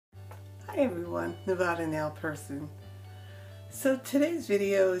Hi everyone, Nevada Nail Person. So today's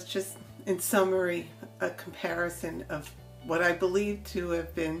video is just, in summary, a comparison of what I believe to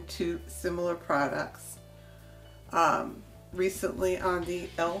have been two similar products. Recently on the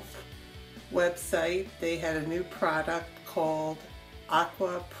e.l.f. website, they had a new product called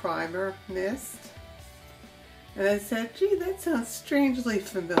Aqua Primer Mist. And I said, gee, that sounds strangely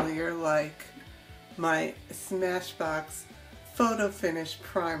familiar, like my Smashbox Photo Finish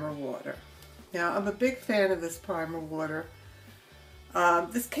Primer Water. Now, I'm a big fan of this primer water.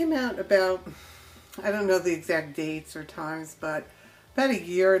 This came out about, I don't know the exact dates or times, but about a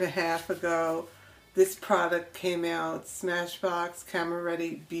year and a half ago, this product came out, Smashbox Camera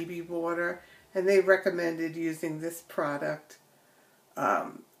Ready BB Water, and they recommended using this product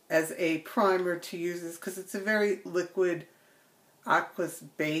as a primer to use this because it's a very liquid aqueous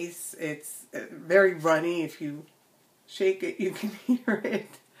base. It's very runny. If you shake it, you can hear it.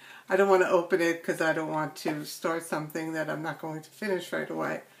 I don't want to open it because I don't want to start something that I'm not going to finish right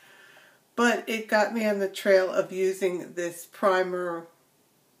away. But it got me on the trail of using this primer,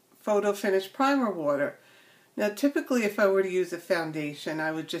 Photo Finish Primer Water. Now typically if I were to use a foundation,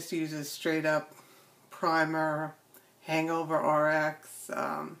 I would just use a straight up primer, Hangover RX,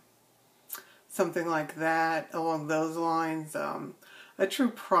 something like that, along those lines. A true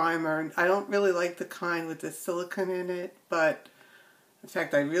primer. I don't really like the kind with the silicone in it, but in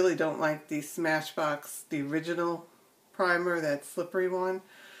fact I really don't like the Smashbox, the original primer, that slippery one.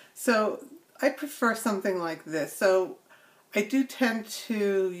 So I prefer something like this. So I do tend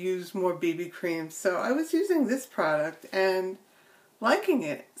to use more BB creams. So I was using this product and liking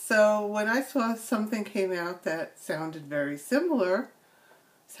it. So when I saw something came out that sounded very similar,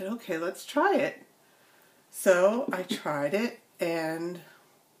 I said, okay, let's try it. So I tried it, and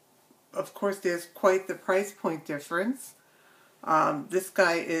of course there's quite the price point difference. This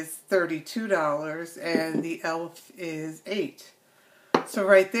guy is $32 and the e.l.f. is $8. So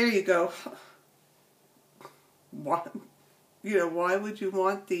right there you go, why would you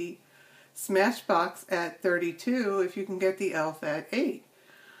want the Smashbox at $32 if you can get the e.l.f. at $8?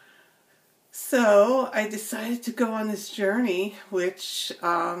 So I decided to go on this journey, which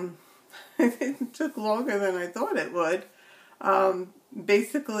it took longer than I thought it would.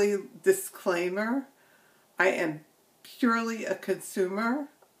 Basically, disclaimer, I am purely a consumer.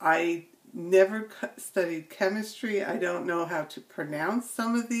 I never studied chemistry. I don't know how to pronounce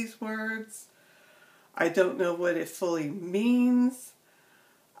some of these words. I don't know what it fully means.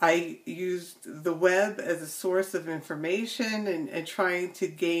 I used the web as a source of information and trying to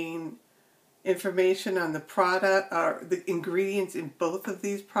gain information on the product, or the ingredients in both of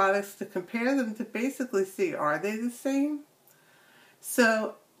these products, to compare them to basically see, are they the same?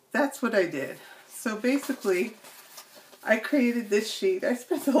 So that's what I did. So basically, I created this sheet. I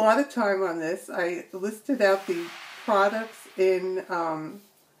spent a lot of time on this. I listed out the products in the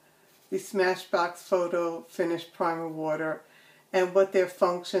Smashbox Photo Finish Primer Water and what their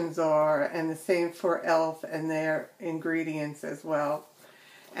functions are, and the same for e.l.f. and their ingredients as well.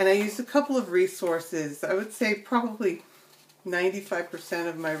 And I used a couple of resources. I would say probably 95%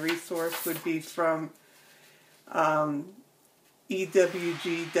 of my resource would be from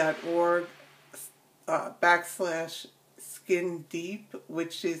ewg.org /Skin Deep,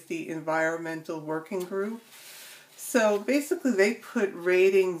 which is the environmental working group. So basically they put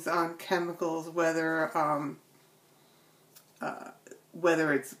ratings on chemicals, whether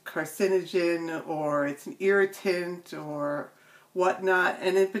it's carcinogen or it's an irritant or whatnot,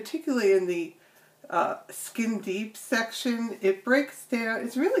 and in particularly in the Skin Deep section, it breaks down.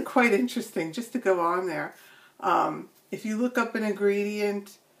 It's really quite interesting just to go on there. If you look up an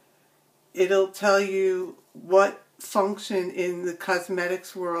ingredient, it'll tell you what function in the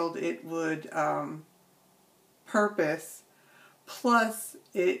cosmetics world it would purpose. Plus,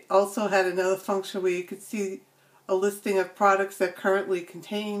 it also had another function where you could see a listing of products that currently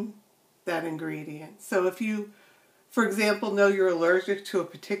contain that ingredient. So if you, for example, know you're allergic to a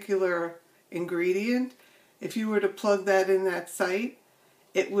particular ingredient, if you were to plug that in that site,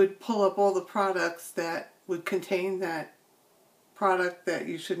 it would pull up all the products that would contain that product that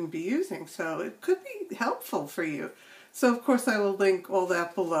you shouldn't be using. So it could be helpful for you. So of course I will link all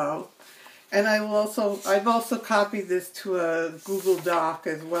that below. And I've also copied this to a Google Doc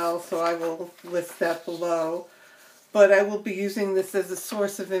as well, so I will list that below. But I will be using this as a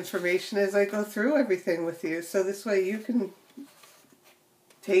source of information as I go through everything with you. So this way you can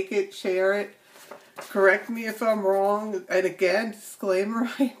take it, share it, correct me if I'm wrong. And again, disclaimer,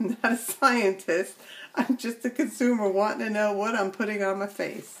 I am not a scientist. I'm just a consumer wanting to know what I'm putting on my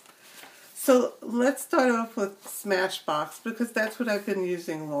face. So let's start off with Smashbox because that's what I've been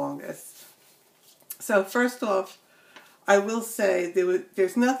using longest. So first off, I will say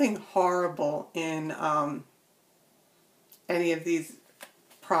there's nothing horrible in any of these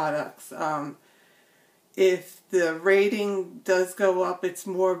products. If the rating does go up, it's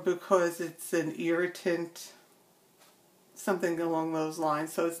more because it's an irritant, something along those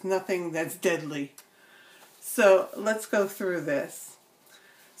lines. So it's nothing that's deadly. So let's go through this.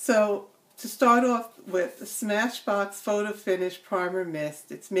 So to start off with, the Smashbox Photo Finish Primer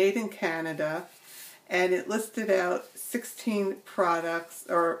Mist. It's made in Canada, and it listed out 16 products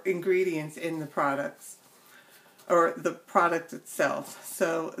or ingredients in the products, or the product itself.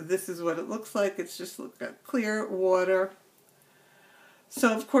 So this is what it looks like. It's just clear water.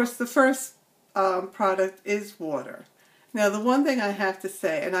 So of course the first product is water. Now the one thing I have to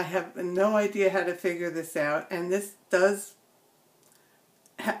say, and I have no idea how to figure this out, and this does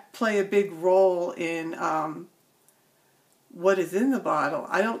play a big role in what is in the bottle.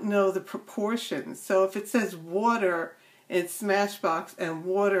 I don't know the proportions. So if it says water in Smashbox and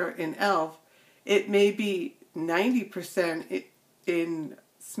water in e.l.f., it may be 90% in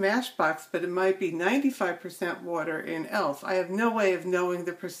Smashbox, but it might be 95% water in e.l.f. I have no way of knowing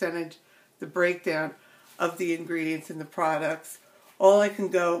the percentage, the breakdown of the ingredients in the products. All I can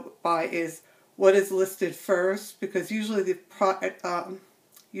go by is what is listed first, because usually the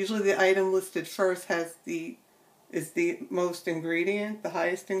item listed first is the most ingredient, the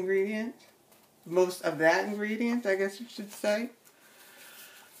highest ingredient, most of that ingredient, I guess you should say.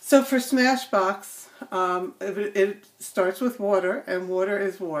 So for Smashbox, it starts with water, and water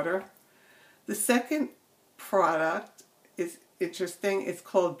is water. The second product is interesting. It's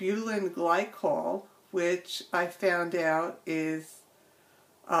called butylene glycol, which I found out is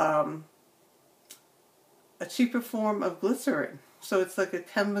a cheaper form of glycerin. So it's like a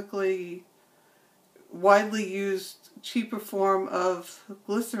chemically widely used cheaper form of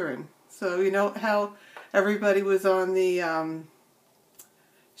glycerin. So you know how everybody was on the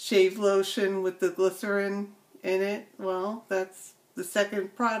shave lotion with the glycerin in it? Well, that's the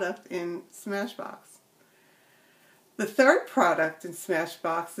second product in Smashbox. The third product in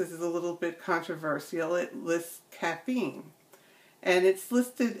Smashbox is a little bit controversial. It lists caffeine. And it's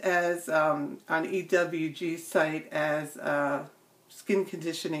listed as, on EWG's site, as a skin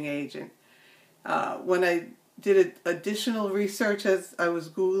conditioning agent. When I did additional research as I was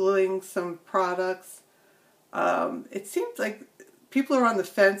Googling some products, it seems like people are on the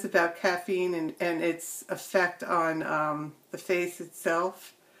fence about caffeine and its effect on the face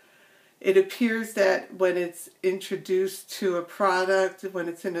itself. It appears that when it's introduced to a product, when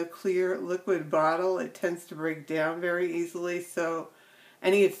it's in a clear liquid bottle, it tends to break down very easily. So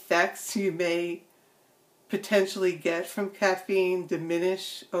any effects you may potentially get from caffeine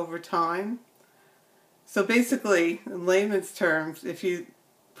diminish over time. So basically, in layman's terms, if you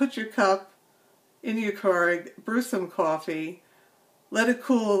put your cup in your Keurig, brew some coffee, let it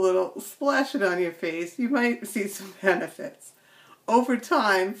cool a little, splash it on your face, you might see some benefits. Over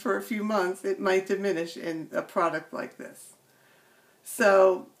time, for a few months, it might diminish in a product like this.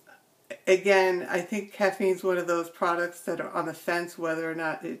 So, again, I think caffeine is one of those products that are on the fence whether or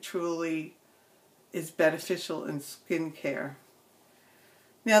not it truly is beneficial in skincare.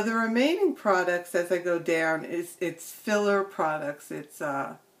 Now, the remaining products, as I go down, it's filler products. It's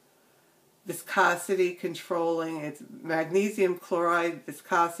viscosity controlling. It's magnesium chloride,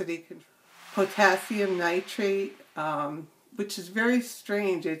 viscosity, potassium nitrate, which is very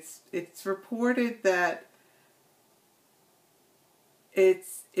strange. It's reported that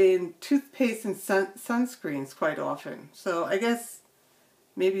it's in toothpaste and sunscreens quite often. So I guess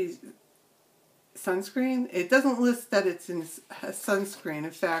maybe sunscreen? It doesn't list that it's in sunscreen.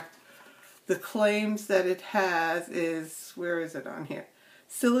 In fact, the claims that it has is, where is it on here?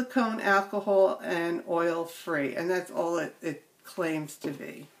 Silicone, alcohol, and oil free. And that's all it claims to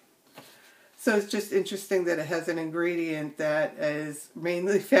be. So it's just interesting that it has an ingredient that is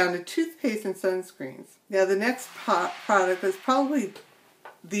mainly found in toothpaste and sunscreens. Now the next product is probably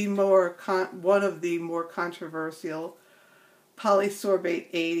one of the more controversial, polysorbate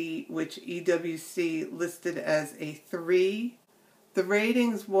 80, which EWC listed as a 3. The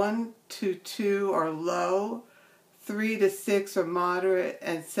ratings 1 to 2 are low, 3 to 6 are moderate,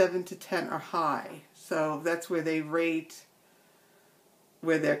 and 7 to 10 are high. So that's where they rate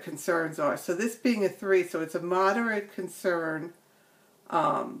where their concerns are. So this being a 3, so it's a moderate concern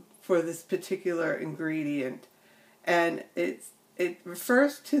for this particular ingredient. And it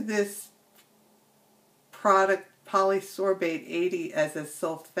refers to this product, polysorbate 80, as a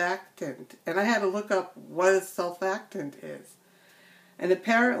sulfactant. And I had to look up what a sulfactant is. And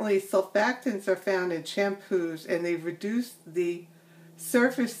apparently surfactants are found in shampoos, and they reduce the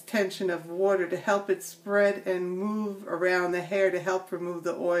surface tension of water to help it spread and move around the hair to help remove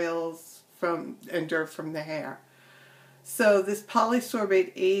the oils and dirt from the hair. So this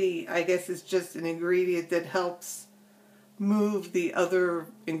polysorbate 80, I guess, is just an ingredient that helps move the other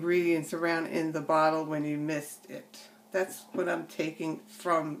ingredients around in the bottle when you mist it. That's what I'm taking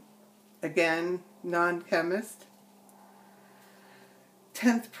from, again, non-chemist.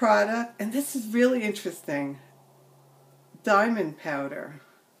 10th product, and this is really interesting, diamond powder.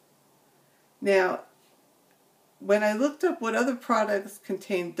 Now, when I looked up what other products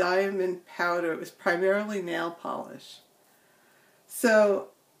contain diamond powder, it was primarily nail polish. So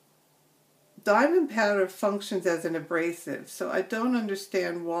diamond powder functions as an abrasive, so I don't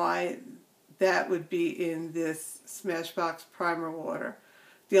understand why that would be in this Smashbox primer water.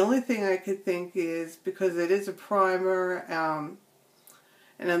 The only thing I could think is because it is a primer,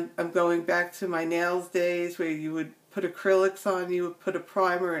 and I'm going back to my nails days where you would put acrylics on, you would put a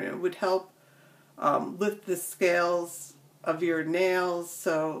primer, and it would help lift the scales of your nails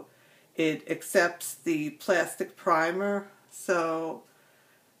so it accepts the plastic primer. So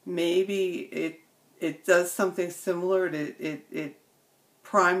maybe it does something similar. It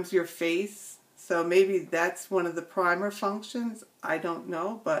primes your face. So maybe that's one of the primer functions. I don't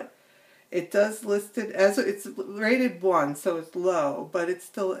know, but it does list it as, it's rated 1, so it's low, but it's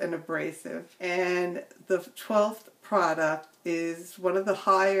still an abrasive. And the 12th product is one of the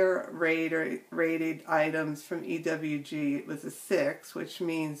higher rated items from EWG. It was a 6, which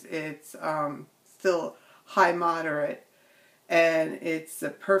means it's still high moderate. And it's a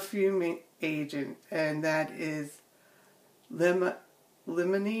perfuming agent, and that is limonene,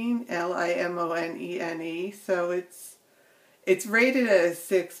 Limonene. So it's rated as a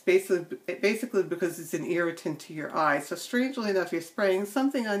 6, basically because it's an irritant to your eye. So strangely enough, you're spraying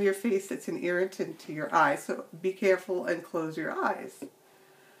something on your face that's an irritant to your eye. So be careful and close your eyes.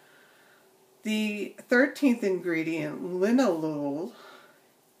 The 13th ingredient, linalool,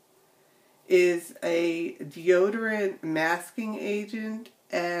 is a deodorant masking agent,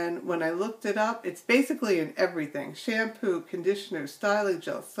 and when I looked it up, it's basically in everything: shampoo, conditioner, styling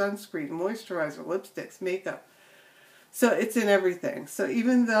gel, sunscreen, moisturizer, lipsticks, makeup. So it's in everything. So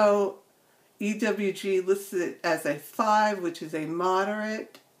even though EWG lists it as a 5, which is a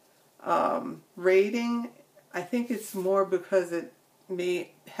moderate rating, I think it's more because it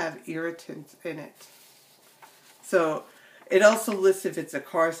may have irritants in it. So it also lists if it's a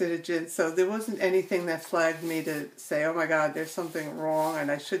carcinogen, so there wasn't anything that flagged me to say, oh my God, there's something wrong and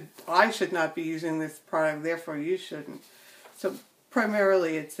I should not be using this product, therefore you shouldn't. So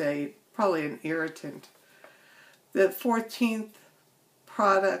primarily it's probably an irritant. The 14th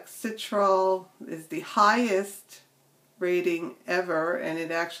product, Citral, is the highest rating ever, and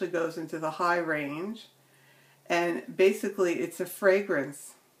it actually goes into the high range. And basically it's a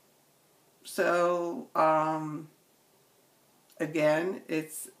fragrance. So again,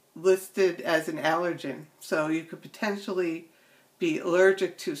 it's listed as an allergen, so you could potentially be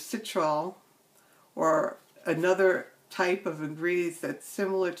allergic to citral or another type of ingredients that's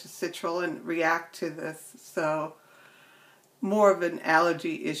similar to citral and react to this. So more of an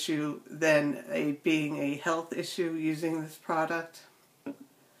allergy issue than being a health issue using this product.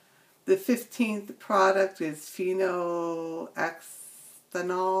 The 15th product is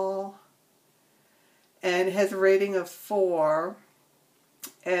phenolphthalein, and it has a rating of 4,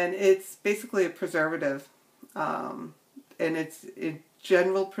 and it's basically a preservative, and it's a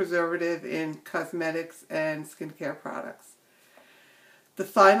general preservative in cosmetics and skincare products. The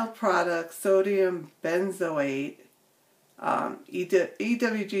final product, sodium benzoate,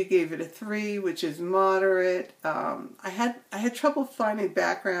 EWG gave it a 3, which is moderate. I had trouble finding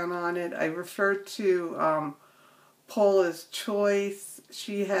background on it. I referred to Paula's Choice.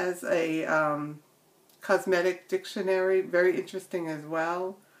 She has a cosmetic dictionary, very interesting as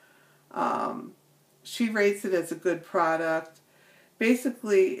well. She rates it as a good product.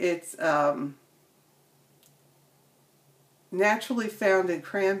 Basically, it's naturally found in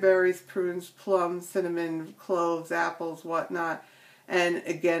cranberries, prunes, plums, cinnamon, cloves, apples, whatnot. And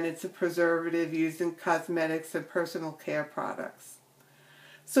again, it's a preservative used in cosmetics and personal care products.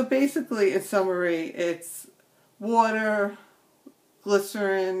 So basically, in summary, it's water,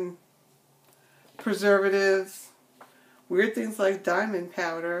 glycerin, preservatives, weird things like diamond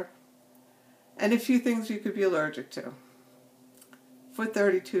powder, and a few things you could be allergic to for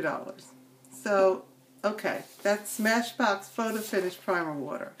 $32. So, okay, that's Smashbox Photo Finish Primer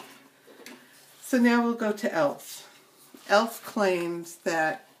Water. So now we'll go to e.l.f. e.l.f. claims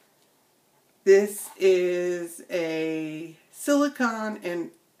that this is a silicone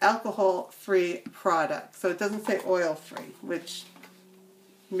and alcohol-free product. So it doesn't say oil-free, which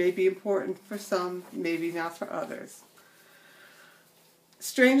may be important for some, maybe not for others.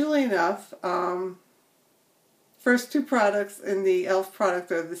 Strangely enough, first two products in the e.l.f.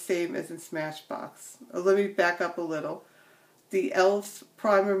 product are the same as in Smashbox. Let me back up a little. The e.l.f.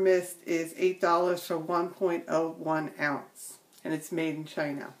 Primer Mist is $8 for 1.01 ounce, and it's made in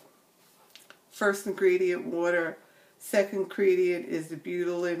China. First ingredient, water. Second ingredient is the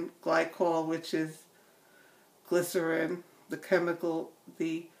butylene glycol, which is glycerin, the chemical,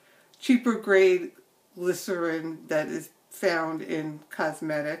 the cheaper grade glycerin that is found in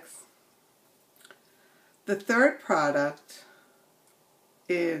cosmetics. The third product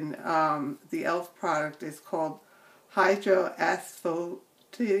in the e.l.f. product is called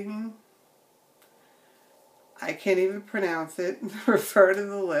hydroasphaltene. I can't even pronounce it. Refer to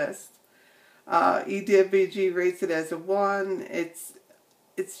the list. EWG rates it as a 1. It's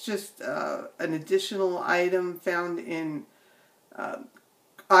just an additional item found in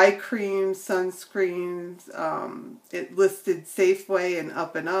eye creams, sunscreens. It listed Safeway and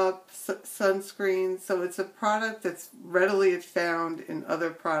Up and Up sunscreens. So it's a product that's readily found in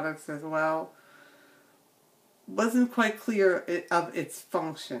other products as well. Wasn't quite clear of its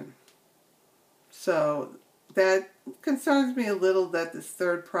function. So that concerns me a little that this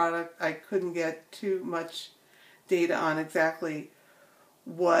third product, I couldn't get too much data on exactly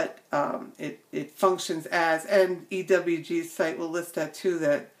what it functions as. And EWG's site will list that too,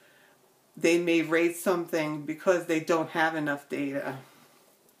 that they may rate something because they don't have enough data.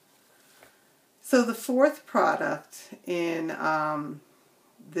 So the fourth product in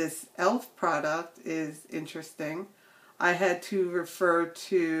this e.l.f. product is interesting. I had to refer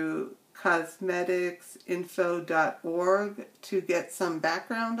to cosmeticsinfo.org to get some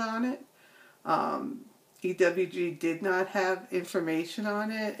background on it. EWG did not have information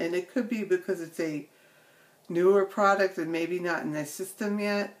on it, and it could be because it's a newer product and maybe not in their system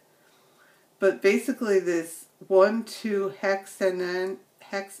yet. But basically this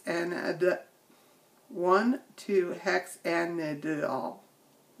 1,2-hexanidol.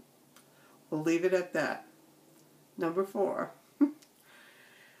 We'll leave it at that. Number 4.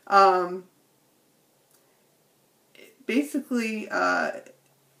 Basically,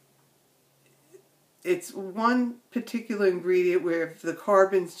 it's one particular ingredient where if the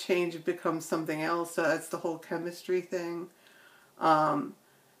carbons change, it becomes something else. So that's the whole chemistry thing.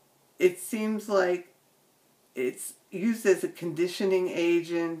 It seems like it's used as a conditioning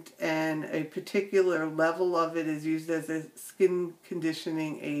agent, and a particular level of it is used as a skin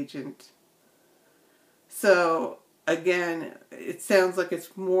conditioning agent. So again, it sounds like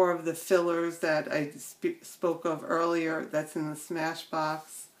it's more of the fillers that I spoke of earlier that's in the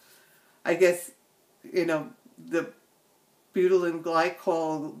Smashbox. I guess, you know, the butylene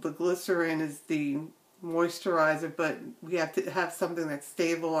glycol, the glycerin is the moisturizer, but we have to have something that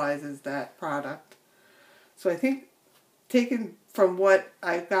stabilizes that product. So I think, taken from what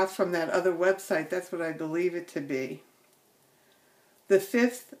I got from that other website, that's what I believe it to be. The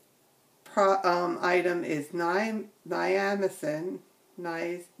fifth item is niacin, niacinamide,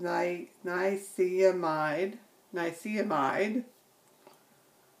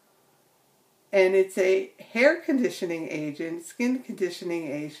 and it's a hair conditioning agent, skin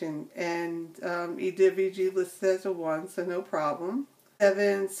conditioning agent, and EWG lists as a 1, so no problem.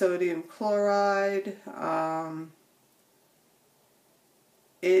 7, sodium chloride.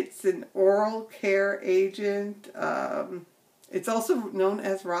 It's an oral care agent. It's also known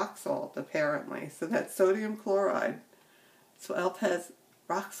as rock salt, apparently. So that's sodium chloride. So e.l.f. has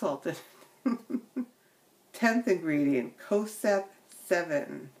rock salt in it. 10th ingredient, CoSep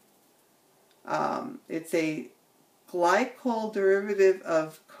 7. It's a glycol derivative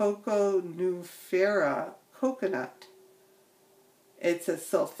of coconufera, coconut. It's a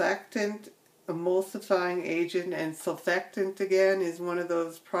surfactant, emulsifying agent, and surfactant again is one of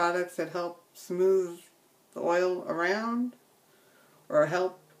those products that help smooth the oil around or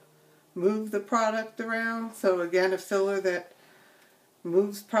help move the product around. So again, a filler that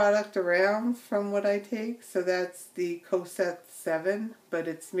moves product around from what I take. So that's the CoSep 7, but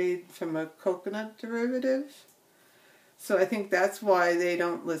it's made from a coconut derivative. So I think that's why they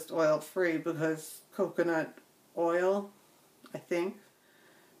don't list oil-free, because coconut oil, I think.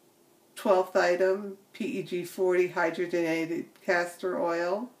 12th item, PEG 40 hydrogenated castor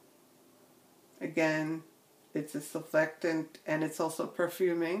oil. Again, it's a surfactant, and it's also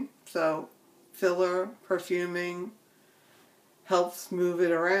perfuming. So filler, perfuming, helps move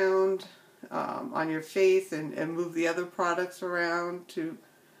it around on your face and move the other products around to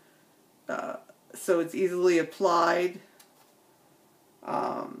so it's easily applied.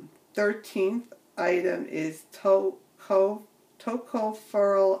 13th item is tocopherol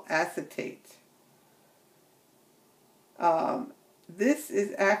acetate. This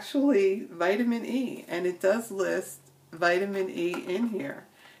is actually vitamin E, and it does list vitamin E in here.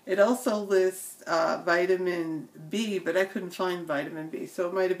 It also lists vitamin B, but I couldn't find vitamin B, so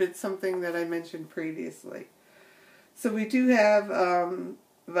it might have been something that I mentioned previously. So we do have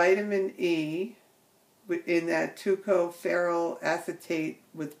vitamin E in that tocopherol acetate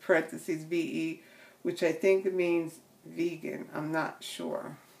with parentheses VE, which I think means vegan. I'm not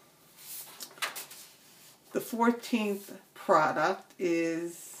sure. The 14th product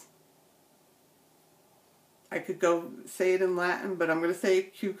is, I could go say it in Latin, but I'm going to say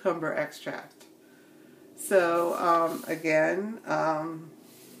cucumber extract. So again,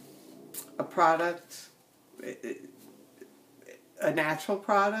 a product, a natural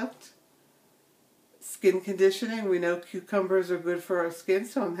product, skin conditioning. We know cucumbers are good for our skin,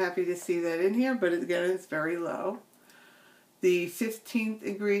 so I'm happy to see that in here, but again, it's very low. The 15th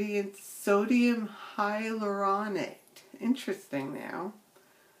ingredient, sodium hyaluronate. Interesting now.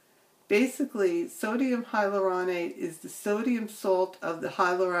 Basically, sodium hyaluronate is the sodium salt of the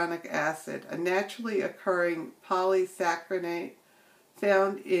hyaluronic acid, a naturally occurring polysaccharide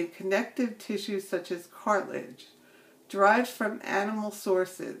found in connective tissues such as cartilage, derived from animal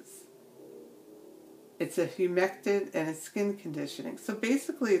sources. It's a humectant and it's skin conditioning. So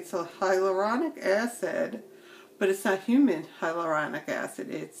basically it's a hyaluronic acid, but it's not human hyaluronic acid,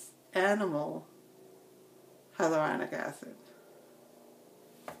 it's animal hyaluronic acid.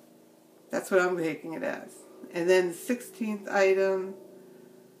 That's what I'm taking it as. And then the 16th item,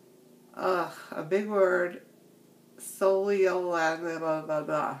 a big word,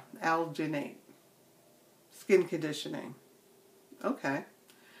 alginate, skin conditioning. Okay.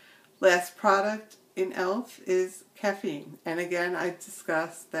 Last product in ELF is caffeine. And again, I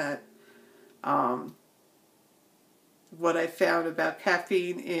discussed that what I found about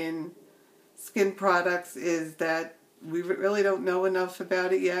caffeine in skin products is that we really don't know enough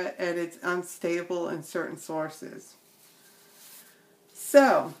about it yet, and it's unstable in certain sources.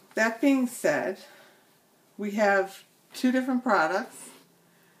 So, that being said, we have two different products,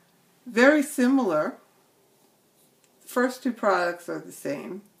 very similar. First two products are the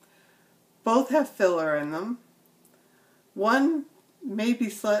same. Both have filler in them. One may be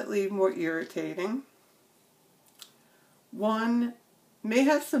slightly more irritating. One may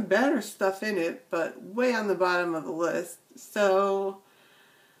have some better stuff in it, but way on the bottom of the list. So,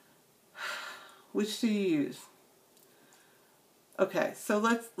 which do you use? Okay, so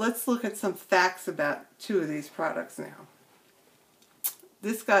let's look at some facts about two of these products now.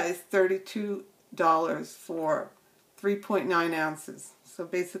 This guy is $32 for 3.9 ounces, so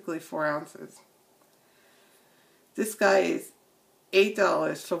basically 4 ounces. This guy is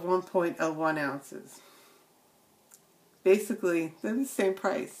 $8 for 1.01 ounces. Basically, they're the same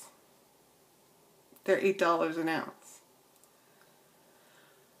price. They're $8 an ounce.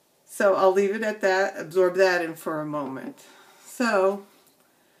 So I'll leave it at that, absorb that in for a moment. So,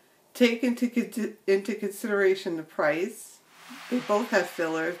 take into consideration the price. They both have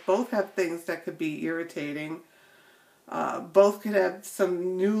fillers, both have things that could be irritating. Both could have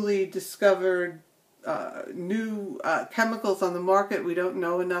some newly discovered new chemicals on the market we don't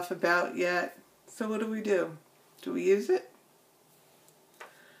know enough about yet. So what do? Do we use it?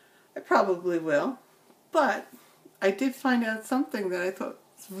 I probably will. But I did find out something that I thought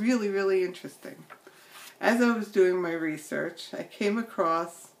was really, really interesting. As I was doing my research, I came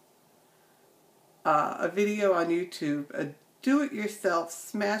across a video on YouTube, a do-it-yourself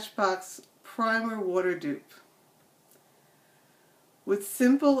Smashbox primer water dupe. With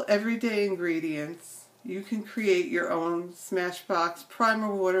simple everyday ingredients, you can create your own Smashbox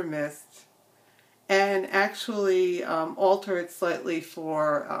primer water mist and actually alter it slightly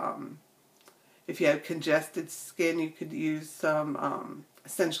for, if you have congested skin, you could use some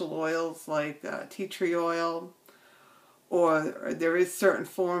essential oils like tea tree oil, or there is certain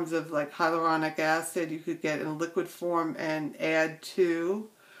forms of like hyaluronic acid you could get in liquid form and add to.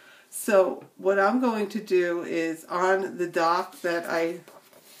 So what I'm going to do is on the doc that I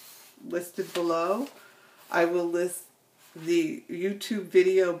listed below, I will list the YouTube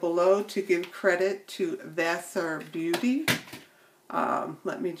video below to give credit to VasseaurBeauty.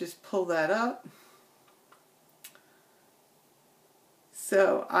 Let me just pull that up.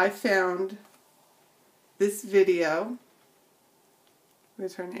 So I found this video.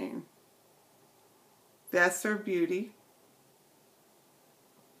 Where's her name? VasseaurBeauty.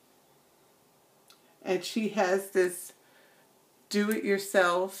 And she has this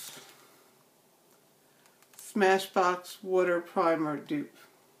do-it-yourself Smashbox Water Primer dupe.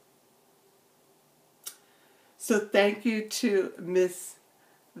 So thank you to Miss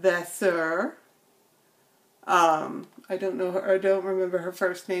Vasseur. I don't know her, I don't remember her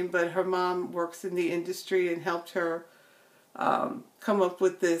first name, but her mom works in the industry and helped her come up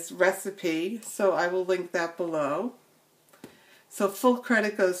with this recipe. So I will link that below. So full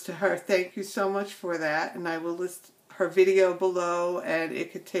credit goes to her. Thank you so much for that. And I will list her video below, and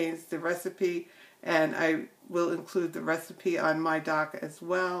it contains the recipe, and I will include the recipe on my doc as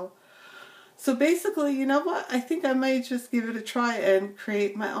well. So basically, you know what? I think I may just give it a try and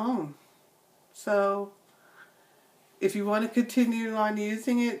create my own. So if you want to continue on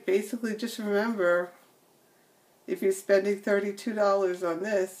using it, basically just remember, if you're spending $32 on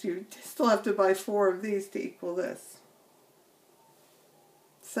this, you still have to buy 4 of these to equal this.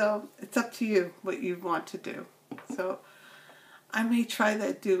 So it's up to you what you want to do. So I may try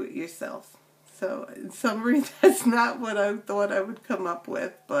that do it yourself. So in summary, that's not what I thought I would come up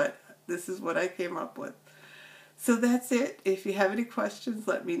with, but this is what I came up with. So that's it. If you have any questions,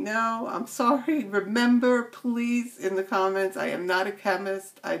 let me know. I'm sorry. Remember, please, in the comments, I am not a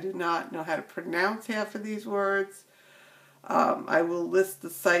chemist. I do not know how to pronounce half of these words. I will list the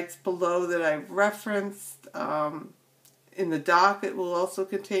sites below that I've referenced. In the doc, it will also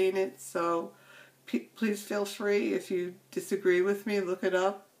contain it. So please feel free. If you disagree with me, look it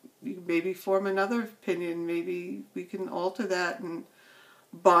up. You can maybe form another opinion. Maybe we can alter that and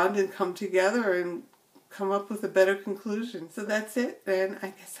bond and come together and come up with a better conclusion. So that's it, and I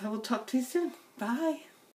guess I will talk to you soon. Bye.